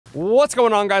What's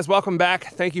going on, guys? Welcome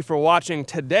back. Thank you for watching.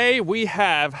 Today we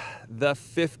have the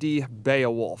 50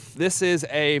 Beowulf. This is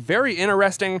a very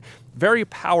interesting, very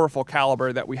powerful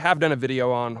caliber that we have done a video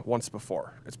on once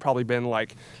before. It's probably been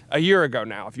like a year ago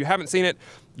now. If you haven't seen it,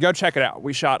 go check it out.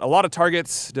 We shot a lot of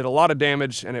targets, did a lot of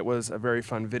damage, and it was a very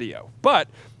fun video. But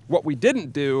what we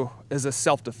didn't do is a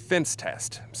self-defense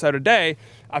test. So today,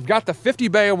 I've got the 50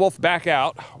 Beowulf back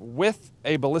out with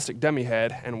a ballistic dummy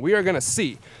head, and we are gonna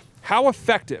see how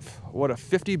effective would a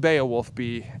 50 Beowulf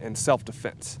be in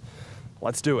self-defense.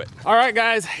 Let's do it. All right,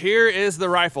 guys, here is the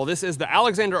rifle. This is the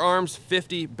Alexander Arms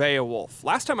 50 Beowulf.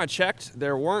 Last time I checked,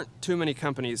 there weren't too many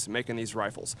companies making these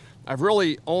rifles. I've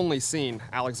really only seen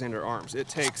Alexander Arms. It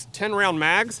takes 10-round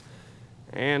mags,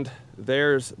 and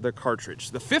there's the cartridge.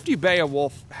 The 50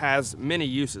 Beowulf has many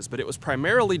uses, but it was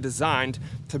primarily designed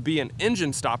to be an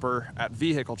engine stopper at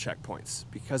vehicle checkpoints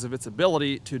because of its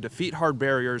ability to defeat hard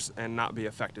barriers and not be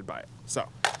affected by it. So,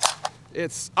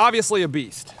 it's obviously a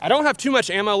beast. I don't have too much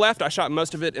ammo left. I shot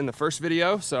most of it in the first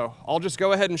video, so I'll just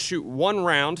go ahead and shoot one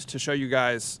round to show you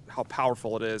guys how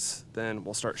powerful it is. Then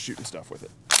we'll start shooting stuff with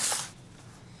it.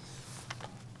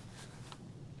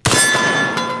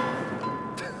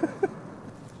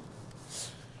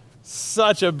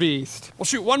 Such a beast. We'll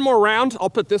shoot one more round. I'll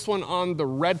put this one on the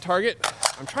red target.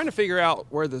 I'm trying to figure out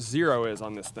where the 0 is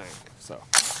on this thing, so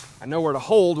I know where to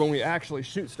hold when we actually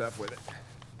shoot stuff with it.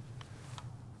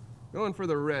 Going for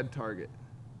the red target.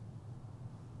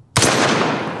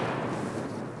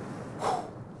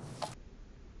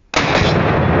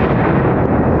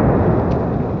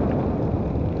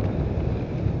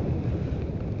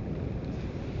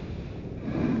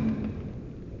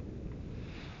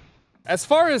 As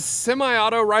far as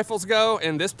semi-auto rifles go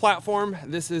in this platform,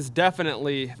 this is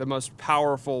definitely the most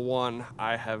powerful one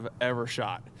I have ever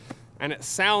shot. And it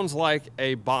sounds like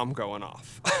a bomb going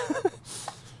off.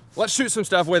 Let's shoot some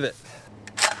stuff with it.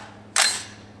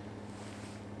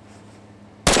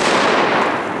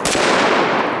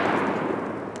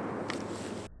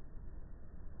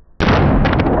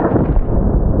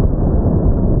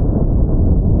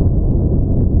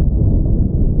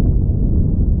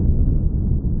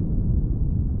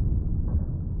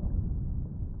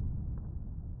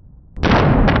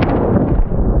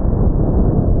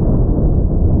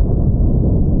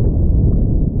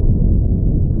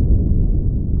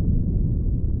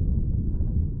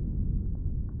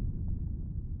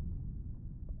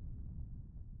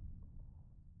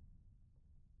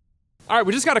 All right,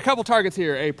 we just got a couple targets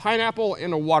here, a pineapple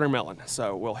and a watermelon.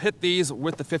 So we'll hit these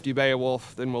with the 50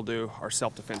 Beowulf, then we'll do our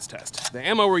self-defense test. The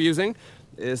ammo we're using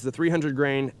is the 300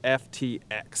 grain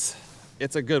FTX.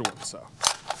 It's a good one, so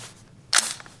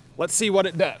let's see what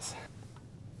it does.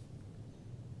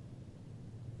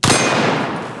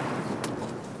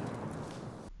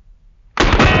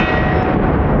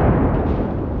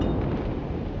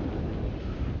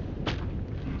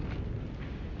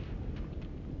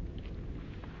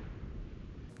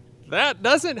 That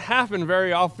doesn't happen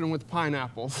very often with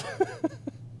pineapples.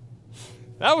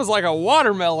 That was like a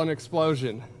watermelon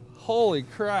explosion. Holy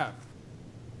crap.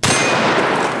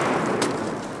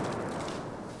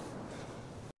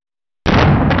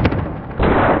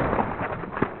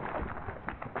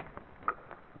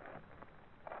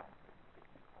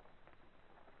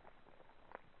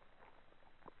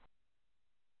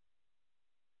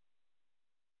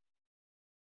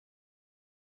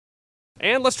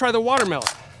 And let's try the watermelon.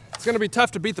 It's gonna be tough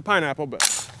to beat the pineapple,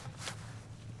 but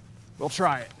we'll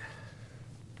try it.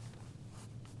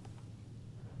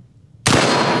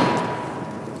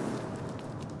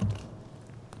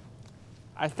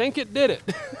 I think it did it.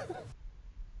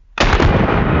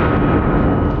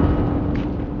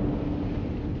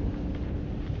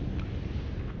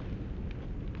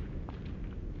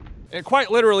 It quite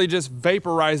literally just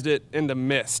vaporized it into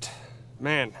mist.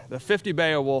 Man, the 50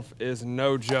 Beowulf is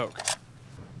no joke.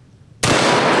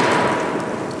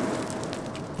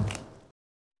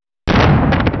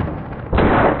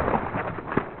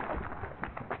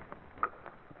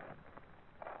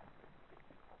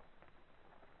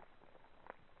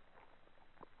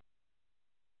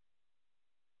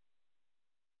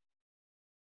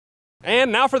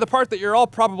 And now for the part that you're all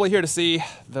probably here to see,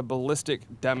 the ballistic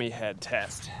dummy head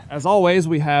test. As always,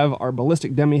 we have our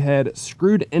ballistic dummy head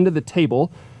screwed into the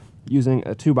table using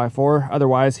a 2x4.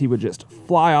 Otherwise, he would just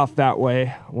fly off that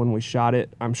way when we shot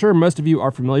it. I'm sure most of you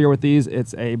are familiar with these.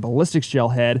 It's a ballistic shell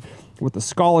head with the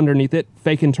skull underneath it,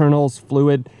 fake internals,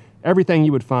 fluid, everything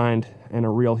you would find in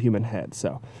a real human head.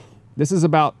 So this is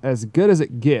about as good as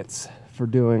it gets for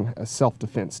doing a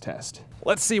self-defense test.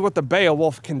 Let's see what the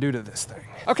Beowulf can do to this thing.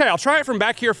 Okay, I'll try it from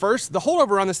back here first. The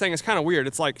holdover on this thing is kind of weird.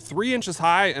 It's like 3 inches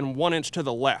high and 1 inch to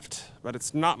the left, but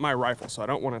it's not my rifle, so I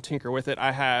don't want to tinker with it.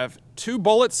 I have 2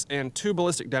 bullets and 2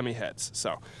 ballistic dummy heads.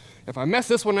 So if I mess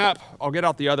this one up, I'll get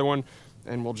out the other one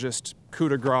and we'll just coup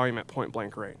de grace him at point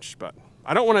blank range. But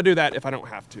I don't want to do that if I don't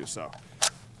have to, so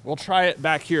we'll try it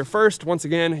back here first, once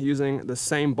again, using the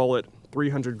same bullet,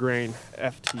 300 grain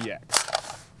FTX.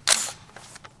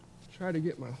 Try to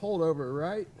get my holdover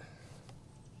right.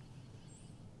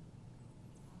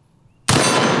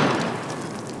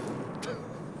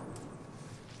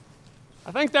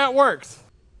 I think that works.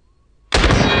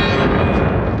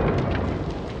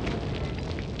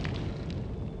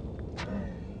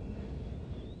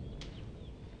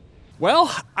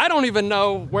 Well, I don't even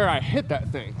know where I hit that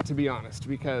thing, to be honest,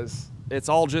 because it's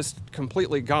all just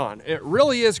completely gone. It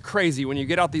really is crazy when you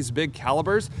get out these big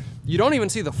calibers. You don't even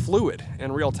see the fluid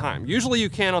in real time. Usually you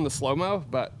can on the slow-mo,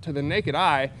 but to the naked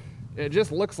eye, it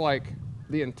just looks like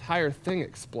the entire thing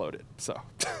exploded. So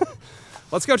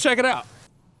let's go check it out.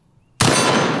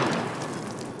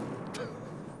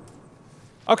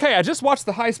 Okay, I just watched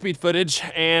the high-speed footage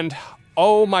and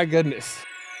oh my goodness.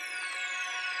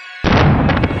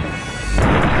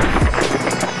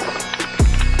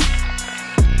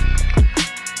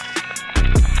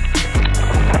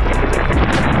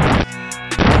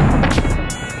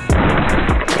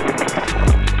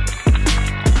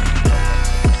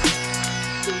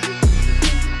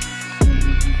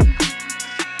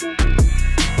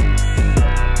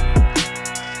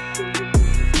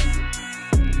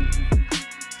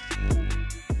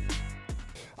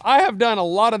 I have done a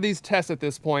lot of these tests at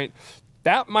this point.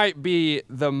 That might be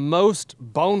the most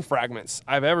bone fragments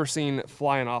I've ever seen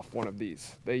flying off one of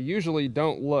these. They usually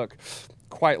don't look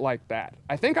quite like that.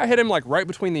 I think I hit him like right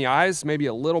between the eyes, maybe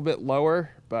a little bit lower,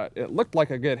 but it looked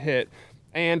like a good hit.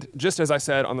 And just as I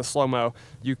said on the slow-mo,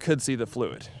 you could see the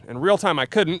fluid. In real time, I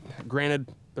couldn't. Granted,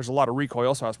 there's a lot of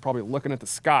recoil, so I was probably looking at the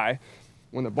sky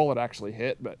when the bullet actually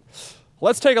hit, but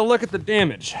let's take a look at the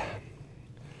damage.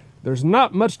 There's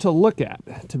not much to look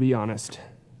at, to be honest.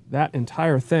 That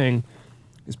entire thing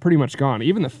is pretty much gone.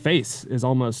 Even the face is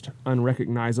almost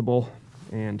unrecognizable,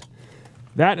 and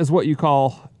that is what you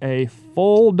call a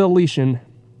full deletion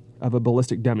of a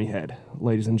ballistic dummy head,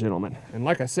 ladies and gentlemen. And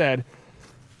like I said,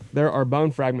 there are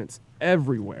bone fragments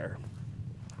everywhere,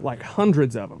 like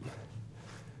hundreds of them.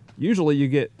 Usually you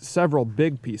get several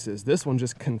big pieces. This one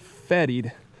just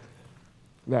confettied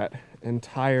that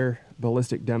entire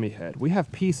ballistic dummy head. We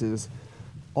have pieces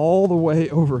all the way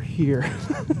over here.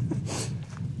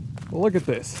 Look at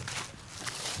this.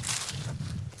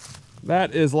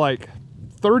 That is like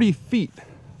 30 feet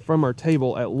from our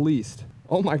table at least.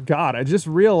 Oh my God, I just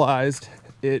realized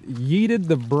it yeeted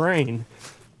the brain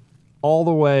all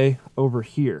the way over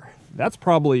here. That's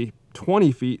probably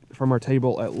 20 feet from our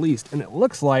table at least, and it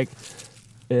looks like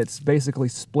it's basically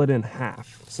split in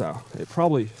half. So it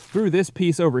probably threw this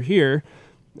piece over here,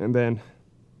 and then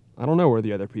I don't know where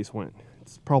the other piece went.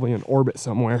 It's probably in orbit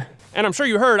somewhere. And I'm sure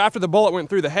you heard after the bullet went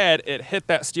through the head, it hit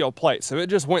that steel plate. So it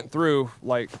just went through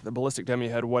like the ballistic dummy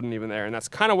head wasn't even there. And that's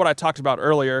kind of what I talked about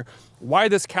earlier. Why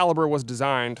this caliber was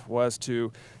designed was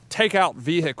to take out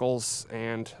vehicles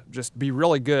and just be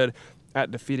really good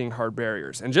at defeating hard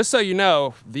barriers. And just so you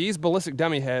know, these ballistic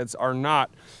dummy heads are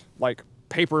not like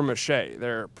paper mache.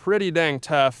 They're pretty dang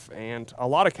tough, and a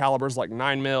lot of calibers like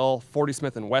 9mm, 40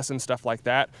 Smith & Wesson, stuff like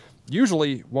that,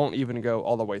 usually won't even go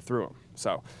all the way through them.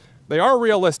 So they are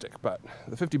realistic, but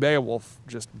the 50 Beowulf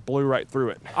just blew right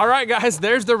through it. All right, guys,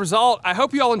 there's the result. I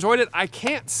hope you all enjoyed it. I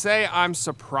can't say I'm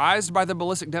surprised by the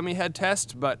ballistic dummy head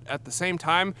test, but at the same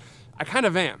time, I kind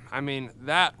of am. I mean,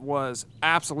 that was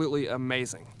absolutely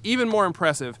amazing. Even more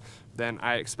impressive than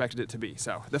I expected it to be.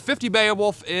 So the 50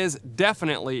 Beowulf is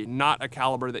definitely not a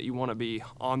caliber that you want to be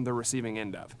on the receiving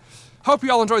end of. Hope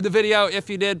you all enjoyed the video. If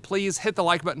you did, please hit the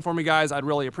like button for me, guys. I'd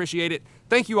really appreciate it.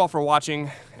 Thank you all for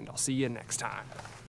watching, and I'll see you next time.